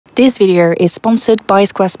This video is sponsored by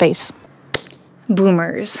Squarespace.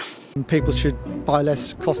 Boomers. People should buy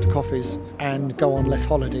less Costa coffees and go on less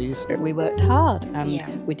holidays. We worked hard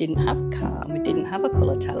and we didn't have a car and we didn't have a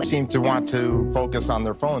colour telly. Seem to want to focus on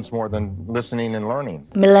their phones more than listening and learning.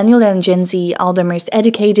 Millennial and Gen Z are the most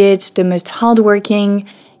educated, the most hardworking,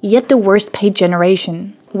 yet the worst paid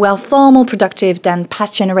generation. While far more productive than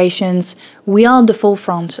past generations, we are at the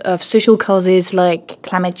forefront of social causes like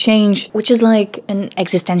climate change, which is like an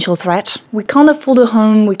existential threat. We can't afford a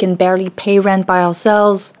home, we can barely pay rent by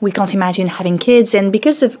ourselves, we can't imagine having kids, and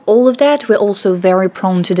because of all of that, we're also very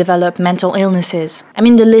prone to develop mental illnesses. I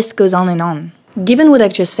mean, the list goes on and on. Given what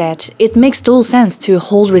I've just said, it makes total sense to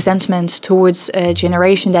hold resentment towards a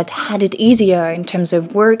generation that had it easier in terms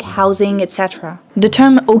of work, housing, etc. The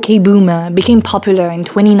term OK Boomer became popular in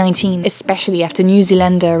 2019, especially after New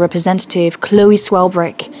Zealander Representative Chloe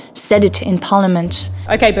Swelbrick said it in Parliament.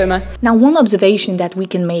 OK Boomer. Now, one observation that we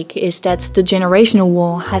can make is that the generational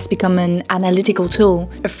war has become an analytical tool,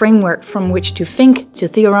 a framework from which to think, to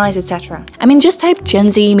theorize, etc. I mean, just type Gen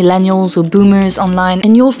Z, Millennials or Boomers online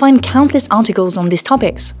and you'll find countless articles on these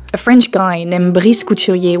topics. A French guy named Brice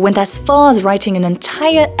Couturier went as far as writing an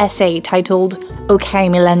entire essay titled OK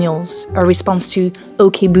Millennials, a response to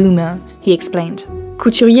OK Boomer, he explained.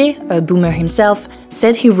 Couturier, a boomer himself,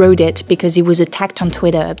 said he wrote it because he was attacked on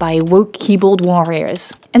Twitter by woke keyboard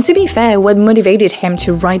warriors. And to be fair, what motivated him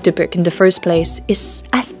to write the book in the first place is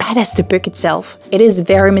as bad as the book itself. It is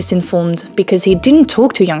very misinformed because he didn't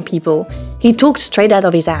talk to young people. He talked straight out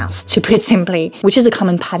of his ass, to put it simply, which is a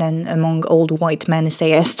common pattern among old white men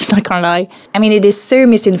essayists, I can't lie. I mean, it is so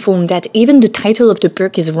misinformed that even the title of the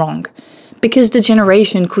book is wrong. Because the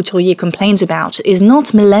generation Couturier complains about is not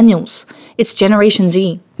millennials, it's Generation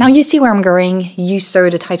Z. Now you see where I'm going, you saw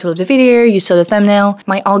the title of the video, you saw the thumbnail.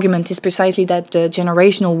 My argument is precisely that the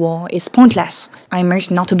generational war is pointless. I most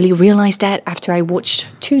notably realized that after I watched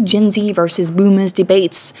two Gen Z versus Boomers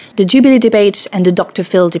debates, the Jubilee debate and the Dr.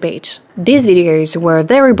 Phil debate. These videos were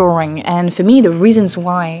very boring, and for me the reasons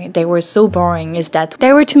why they were so boring is that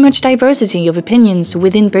there were too much diversity of opinions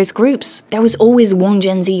within both groups. There was always one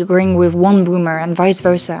Gen Z agreeing with one Boomer and vice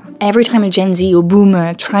versa. Every time a Gen Z or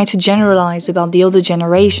Boomer tried to generalize about the other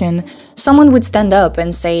generation, someone would stand up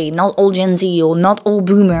and say not all Gen Z or not all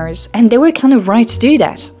Boomers, and they were kind of right to do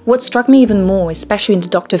that. What struck me even more, especially in the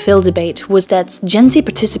Dr. Phil debate, was that Gen Z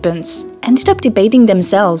participants ended up debating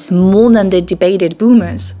themselves more than they debated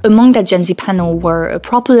Boomers. Among that Gen Z panel were a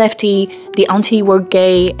proper lefty, the auntie were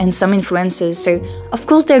gay, and some influencers, so of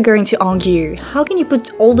course they're going to argue, how can you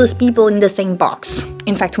put all those people in the same box?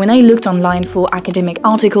 In fact, when I looked online for academic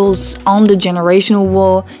articles on the generational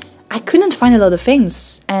war, I couldn't find a lot of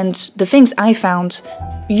things, and the things I found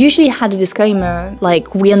usually had a disclaimer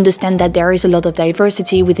like, we understand that there is a lot of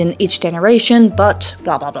diversity within each generation, but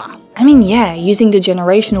blah blah blah. I mean, yeah, using the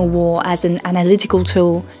generational war as an analytical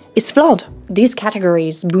tool is flawed. These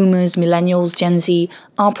categories, Boomers, Millennials, Gen Z,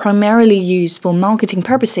 are primarily used for marketing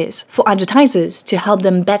purposes, for advertisers to help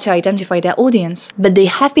them better identify their audience. But they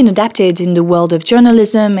have been adapted in the world of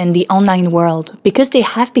journalism and the online world because they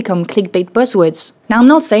have become clickbait buzzwords. Now, I'm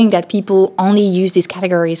not saying that people only use these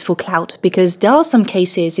categories for clout, because there are some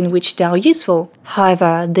cases in which they are useful.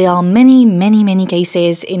 However, there are many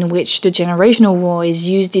cases in which the generational war is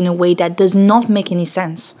used in a way that does not make any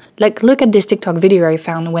sense. Like, look at this TikTok video I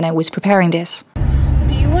found when I was preparing this.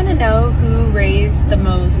 Do you want to know who raised the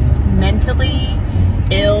most mentally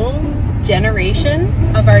ill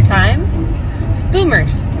generation of our time?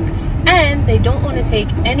 Boomers. And they don't want to take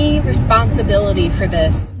any responsibility for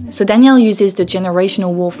this. So Danielle uses the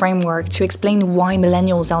generational war framework to explain why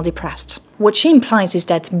millennials are depressed. What she implies is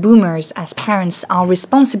that boomers, as parents, are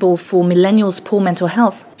responsible for millennials' poor mental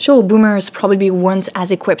health. Sure, boomers probably weren't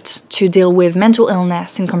as equipped to deal with mental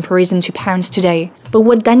illness in comparison to parents today. But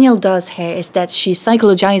what Danielle does here is that she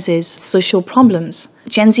psychologizes social problems.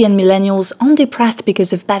 Gen Z and millennials aren't depressed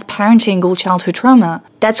because of bad parenting or childhood trauma.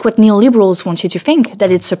 That's what neoliberals want you to think,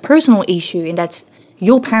 that it's a personal issue and that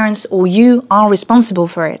your parents or you are responsible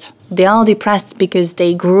for it. They are depressed because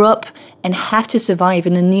they grew up and have to survive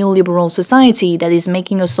in a neoliberal society that is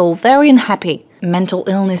making us all very unhappy. Mental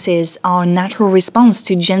illnesses are a natural response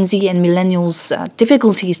to Gen Z and millennials'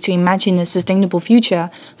 difficulties to imagine a sustainable future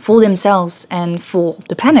for themselves and for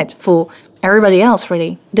the planet, for everybody else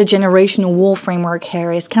really. The generational war framework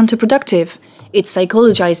here is counterproductive. It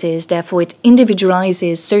psychologizes, therefore it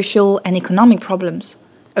individualizes social and economic problems.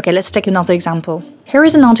 Okay, let's take another example. Here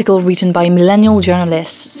is an article written by millennial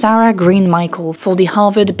journalist Sarah Green Michael for the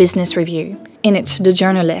Harvard Business Review. In it, the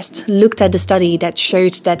journalist looked at the study that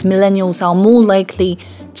showed that millennials are more likely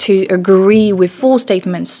to agree with 4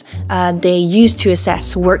 statements they use to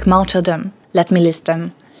assess work martyrdom. Let me list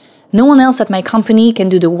them. No one else at my company can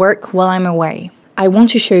do the work while I'm away. I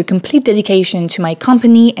want to show complete dedication to my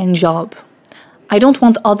company and job. I don't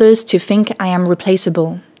want others to think I am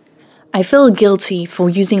replaceable. I feel guilty for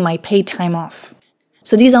using my paid time off.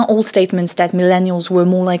 So these are all statements that millennials were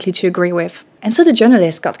more likely to agree with. And so the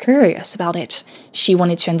journalist got curious about it. She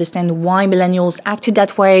wanted to understand why millennials acted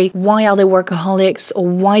that way, why are they workaholics, or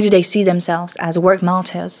why do they see themselves as work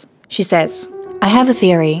martyrs. She says, I have a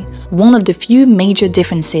theory. One of the few major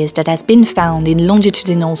differences that has been found in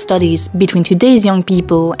longitudinal studies between today's young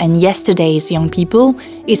people and yesterday's young people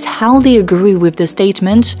is how they agree with the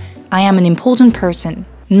statement, I am an important person.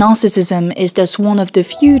 Narcissism is thus one of the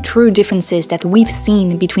few true differences that we've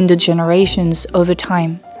seen between the generations over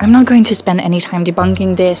time. I'm not going to spend any time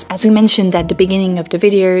debunking this. As we mentioned at the beginning of the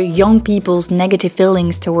video, young people's negative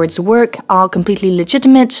feelings towards work are completely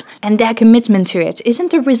legitimate, and their commitment to it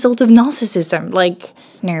isn't a result of narcissism.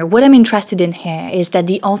 No, what I'm interested in here is that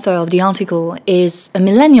the author of the article is a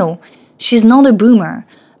millennial. She's not a boomer,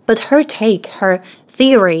 but her take, her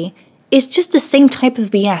theory, is just the same type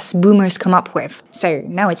of BS boomers come up with. So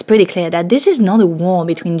now it's pretty clear that this is not a war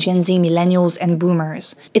between Gen Z millennials and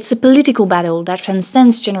boomers. It's a political battle that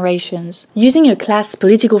transcends generations. Using a class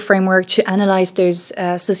political framework to analyze those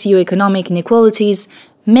socioeconomic inequalities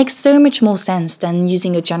makes so much more sense than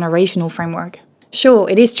using a generational framework. Sure,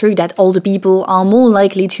 it is true that older people are more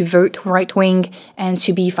likely to vote right-wing and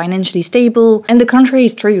to be financially stable, and the contrary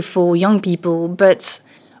is true for young people, but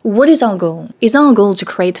what is our goal? Is our goal to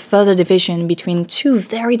create further division between 2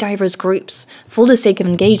 very diverse groups for the sake of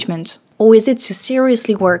engagement? Or is it to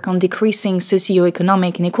seriously work on decreasing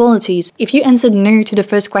socioeconomic inequalities? If you answered no to the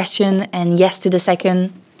first question and yes to the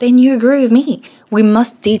second, then you agree with me. We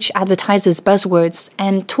must teach advertisers buzzwords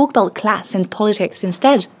and talk about class and politics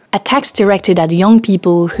instead. Attacks directed at young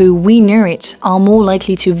people who, we know it, are more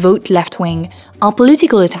likely to vote left-wing are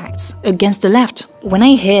political attacks against the left. When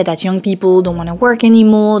I hear that young people don't want to work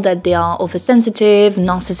anymore, that they are oversensitive,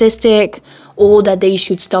 narcissistic, or that they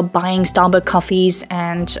should stop buying Starbucks coffees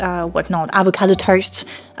and avocado toasts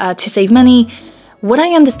to save money, what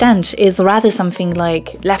I understand is rather something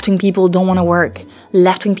like left-wing people don't want to work,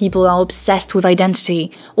 left-wing people are obsessed with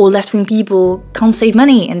identity, or left-wing people can't save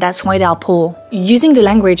money and that's why they are poor. Using the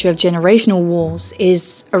language of generational wars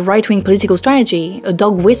is a right-wing political strategy, a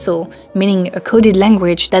dog whistle, meaning a coded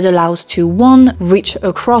language that allows to 1. Reach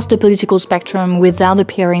across the political spectrum without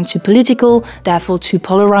appearing too political, therefore too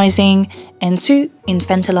polarizing, and 2.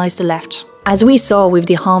 Infantilize the left. As we saw with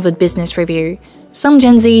the Harvard Business Review, some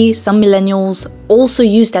Gen Z, some millennials also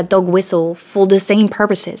use that dog whistle for the same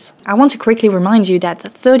purposes. I want to quickly remind you that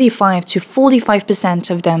 35 to 45%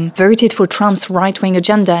 of them voted for Trump's right-wing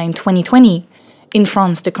agenda in 2020. In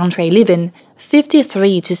France, the country I live in,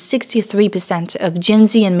 53 to 63% of Gen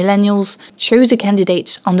Z and millennials chose a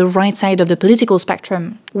candidate on the right side of the political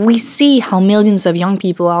spectrum. We see how millions of young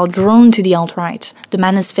people are drawn to the alt-right, the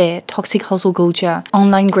manosphere, toxic hustle culture,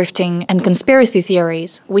 online grifting, and conspiracy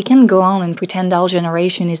theories. We can go on and pretend our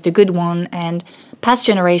generation is the good one and past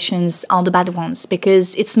generations are the bad ones,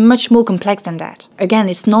 because it's much more complex than that. Again,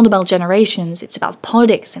 it's not about generations, it's about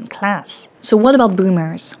politics and class. So what about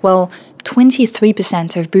boomers? Well,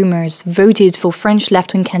 23% of boomers voted for French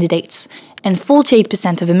left-wing candidates, and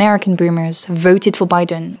 48% of American boomers voted for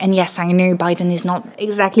Biden. And yes, I know Biden is not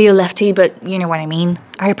exactly a lefty, but you know what I mean.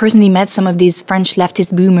 I personally met some of these French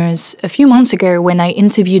leftist boomers a few months ago when I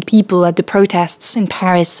interviewed people at the protests in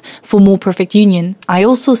Paris for More Perfect Union. I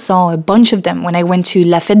also saw a bunch of them when I went to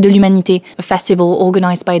La Fête de l'Humanité, a festival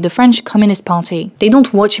organized by the French Communist Party. They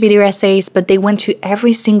don't watch video essays, but they went to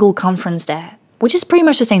every single conference there, which is pretty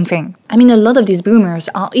much the same thing. I mean, a lot of these boomers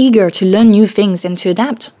are eager to learn new things and to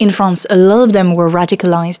adapt. In France, a lot of them were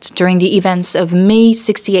radicalized during the events of May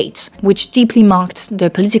 68, which deeply marked the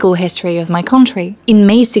political history of my country. In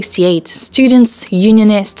May 68, students,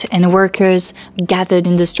 unionists, and workers gathered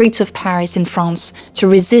in the streets of Paris in France to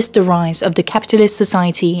resist the rise of the capitalist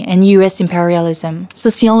society and US imperialism.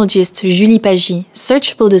 Sociologist Julie Pagy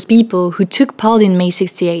searched for those people who took part in May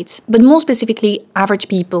 68, but more specifically, average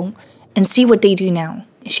people, and see what they do now.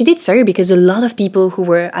 She did so because a lot of people who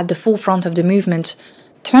were at the forefront of the movement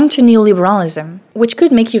turned to neoliberalism, which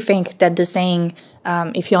could make you think that the saying,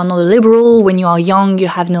 if you are not a liberal, when you are young, you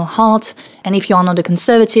have no heart, and if you are not a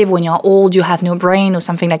conservative, when you are old, you have no brain, or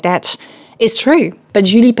something like that, is true. But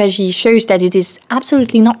Julie Pagy shows that it is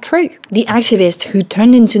absolutely not true. The activists who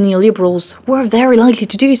turned into neoliberals were very likely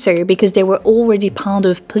to do so because they were already part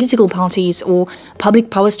of political parties or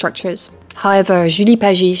public power structures. However, Julie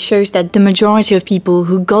Pagé shows that the majority of people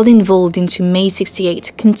who got involved into May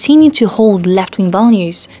 68 continued to hold left-wing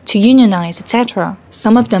values, to unionize, etc.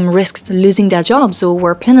 Some of them risked losing their jobs or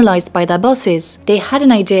were penalized by their bosses. They had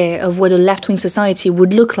an idea of what a left-wing society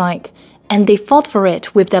would look like, and they fought for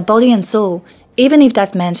it with their body and soul, even if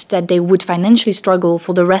that meant that they would financially struggle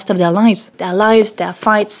for the rest of their lives. Their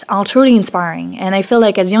fights are truly inspiring, and I feel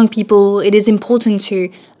like as young people, it is important to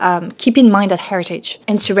keep in mind that heritage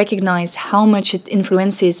and to recognize how much it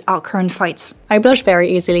influences our current fights. I blush very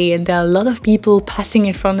easily, and there are a lot of people passing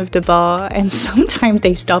in front of the bar, and sometimes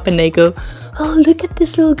they stop and they go, "Oh, look at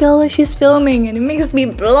this little girl that she's filming," and it makes me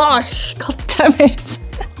blush, god damn it.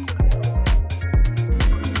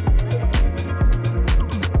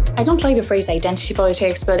 I don't like the phrase identity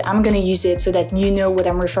politics, but I'm gonna use it so that you know what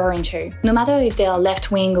I'm referring to. No matter if they are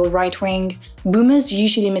left-wing or right-wing, boomers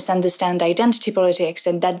usually misunderstand identity politics,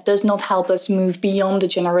 and that does not help us move beyond the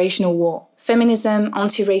generational war. Feminism,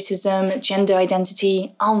 anti-racism, gender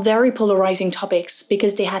identity are very polarizing topics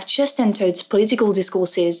because they have just entered political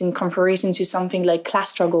discourses in comparison to something like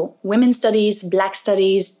class struggle. Women's studies, black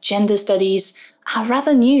studies, gender studies are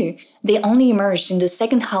rather new. They only emerged in the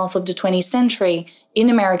second half of the 20th century in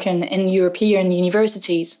American and European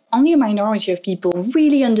universities. Only a minority of people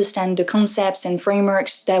really understand the concepts and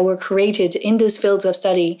frameworks that were created in those fields of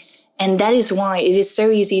study, and that is why it is so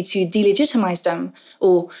easy to delegitimize them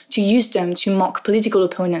or to use them to mock political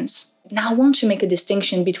opponents. Now I want to make a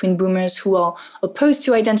distinction between boomers who are opposed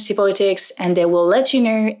to identity politics and they will let you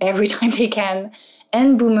know every time they can,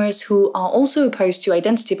 and boomers who are also opposed to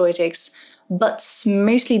identity politics, but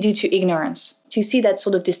mostly due to ignorance. To see that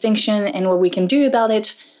sort of distinction and what we can do about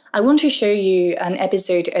it, I want to show you an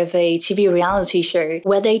episode of a TV reality show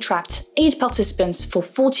where they trapped 8 participants for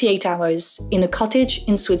 48 hours in a cottage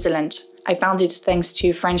in Switzerland. I found it thanks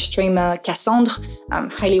to French streamer Cassandre,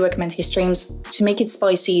 highly recommend his streams. To make it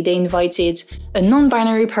spicy, they invited a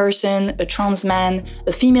non-binary person, a trans man,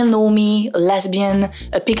 a female normie, a lesbian,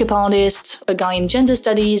 a pickup artist, a guy in gender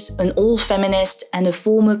studies, an old feminist, and a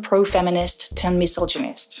former pro-feminist turned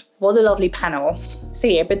misogynist. What a lovely panel. So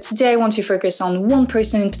yeah, but today I want to focus on one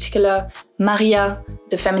person in particular, Maria,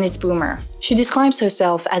 the feminist boomer. She describes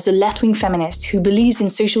herself as a left-wing feminist who believes in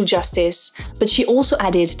social justice, but she also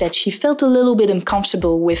added that she felt a little bit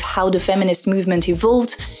uncomfortable with how the feminist movement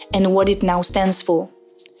evolved and what it now stands for.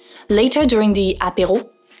 Later during the apéro,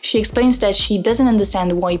 she explains that she doesn't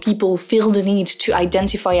understand why people feel the need to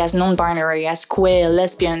identify as non-binary, as queer,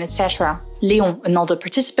 lesbian, etc. Léon, another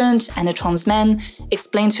participant and a trans man,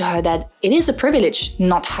 explained to her that it is a privilege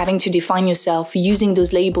not having to define yourself using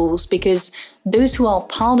those labels because those who are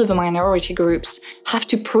part of the minority groups have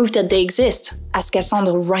to prove that they exist. As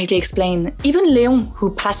Cassandra rightly explained, even Léon,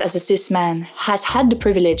 who passed as a cis man, has had the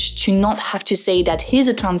privilege to not have to say that he's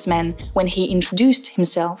a trans man when he introduced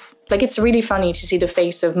himself. Like, it's really funny to see the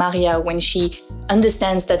face of Maria when she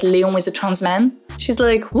understands that Léon is a trans man. She's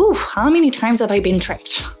like, whew, how many times have I been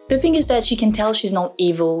tricked? The thing is that she can tell she's not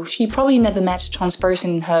evil. She probably never met a trans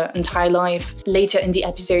person in her entire life. Later in the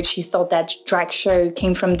episode, she thought that drag show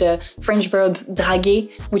came from the French verb draguer,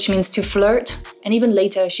 which means to flirt. And even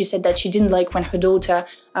later, she said that she didn't like when her daughter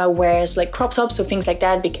wears like crop tops or things like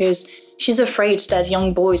that because she's afraid that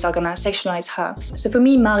young boys are gonna sexualize her. So for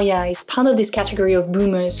me, Maria is part of this category of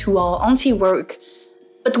boomers who are anti-woke,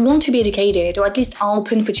 but want to be educated, or at least are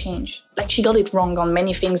open for change. Like, she got it wrong on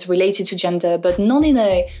many things related to gender, but not in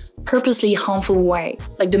a purposely harmful way.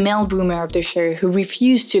 Like the male boomer of the show who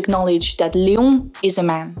refused to acknowledge that Léon is a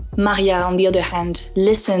man. Maria, on the other hand,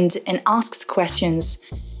 listened and asked questions.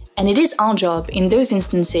 And it is our job in those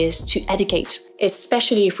instances to educate,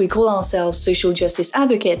 especially if we call ourselves social justice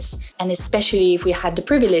advocates, and especially if we had the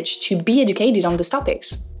privilege to be educated on those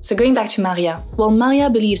topics. So going back to Maria, well, Maria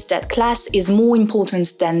believes that class is more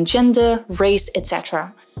important than gender, race,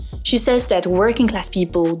 etc. She says that working class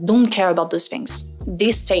people don't care about those things.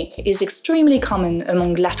 This take is extremely common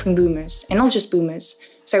among left-wing boomers, and not just boomers.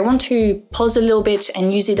 So I want to pause a little bit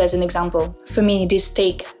and use it as an example. For me, this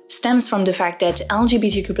take stems from the fact that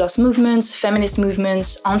LGBTQ+ movements, feminist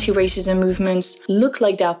movements, anti-racism movements look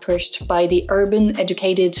like they are pushed by the urban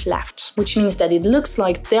educated left, which means that it looks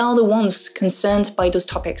like they are the ones concerned by those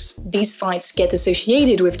topics. These fights get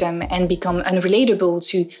associated with them and become unrelatable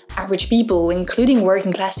to average people, including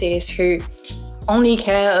working classes who only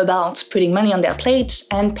care about putting money on their plate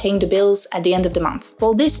and paying the bills at the end of the month.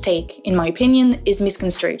 Well, this take, in my opinion, is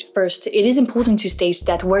misconstrued. First, it is important to state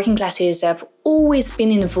that working classes have always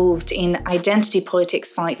been involved in identity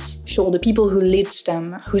politics fights. Sure, the people who lead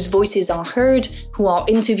them, whose voices are heard, who are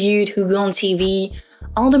interviewed, who go on TV,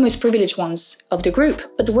 are the most privileged ones of the group.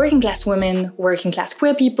 But the working class women, working class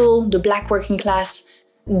queer people, the black working class,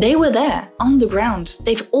 they were there, on the ground.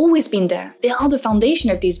 They've always been there. They are the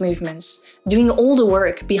foundation of these movements, doing all the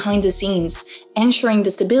work behind the scenes, ensuring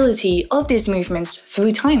the stability of these movements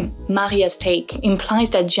through time. Maria's take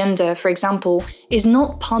implies that gender, for example, is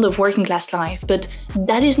not part of working class life, but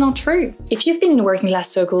that is not true. If you've been in working class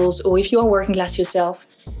circles, or if you are working class yourself,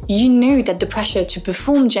 you know that the pressure to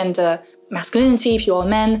perform gender, masculinity if you are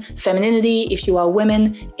men, femininity if you are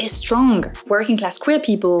women, is strong. Working class queer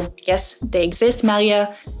people, yes, they exist,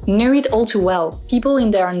 Maria, know it all too well. People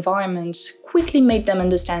in their environment quickly made them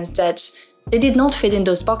understand that they did not fit in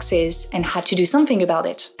those boxes and had to do something about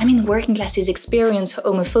it. I mean, working classes experience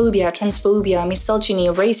homophobia, transphobia, misogyny,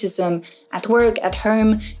 racism, at work, at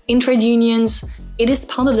home, in trade unions. It is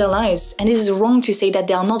part of their lives, and it is wrong to say that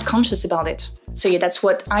they are not conscious about it. So yeah, that's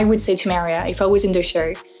what I would say to Maria if I was in the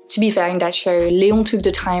show. To be fair, in that show, Leon took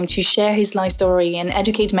the time to share his life story and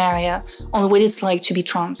educate Maria on what it's like to be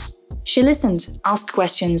trans. She listened, asked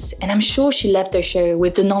questions, and I'm sure she left the show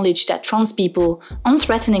with the knowledge that trans people aren't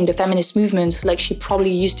threatening the feminist movement like she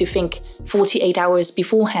probably used to think 48 hours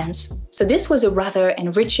beforehand. So this was a rather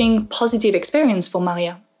enriching, positive experience for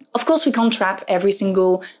Maria. Of course, we can't trap every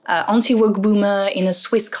single anti-woke boomer in a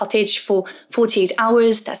Swiss cottage for 48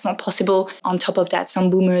 hours. That's not possible. On top of that, some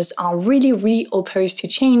boomers are really opposed to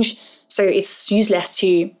change, so it's useless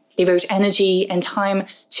to devote energy and time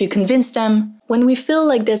to convince them. When we feel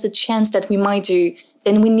like there's a chance that we might do,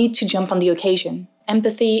 then we need to jump on the occasion.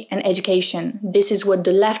 Empathy and education. This is what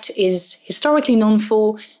the left is historically known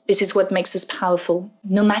for. This is what makes us powerful.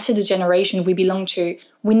 No matter the generation we belong to,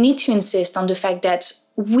 we need to insist on the fact that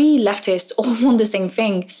we leftists all want the same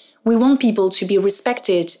thing. We want people to be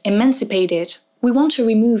respected, emancipated. We want to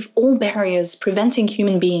remove all barriers preventing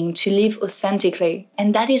human beings to live authentically.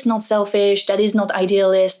 And that is not selfish, that is not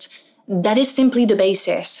idealist, that is simply the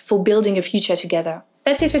basis for building a future together.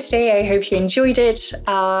 That's it for today. I hope you enjoyed it.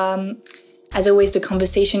 As always, the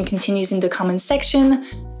conversation continues in the comments section.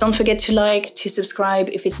 Don't forget to like, to subscribe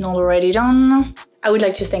if it's not already done. I would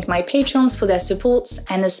like to thank my patrons for their support,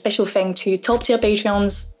 and a special thank to top tier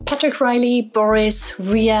patrons Patrick Riley, Boris,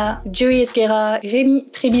 Ria, Joey Esguerra,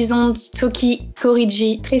 Rémi Trébizonde, Toki,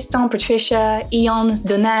 Corigi, Tristan, Patricia, Ian,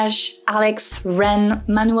 Donage, Alex, Ren,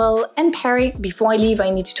 Manuel, and Perry. Before I leave,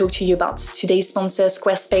 I need to talk to you about today's sponsor,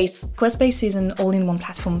 Squarespace. Squarespace is an all-in-one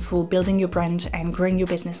platform for building your brand and growing your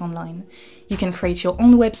business online. You can create your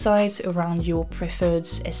own website around your preferred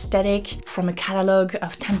aesthetic from a catalog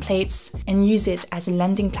of templates and use it as a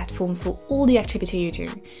landing platform for all the activity you do: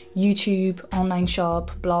 YouTube, online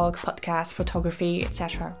shop, blog, podcast, photography,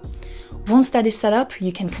 etc. Once that is set up,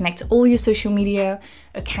 you can connect all your social media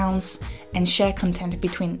accounts and share content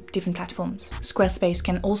between different platforms. Squarespace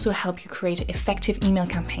can also help you create effective email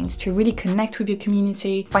campaigns to really connect with your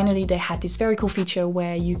community. Finally, they have this very cool feature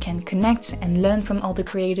where you can connect and learn from other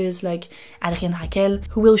creators like Adrien Raquel,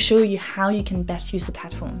 who will show you how you can best use the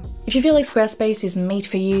platform. If you feel like Squarespace is made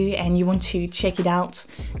for you and you want to check it out,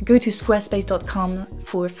 go to squarespace.com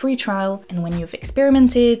for a free trial, and when you've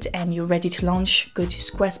experimented and you're ready to launch, go to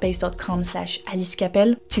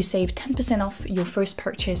squarespace.com/alice.cappelleyt to save 10% off your first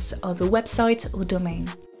purchase of a website or domain.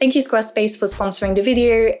 Thank you Squarespace for sponsoring the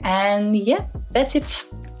video, and yeah, that's it.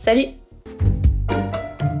 Salut!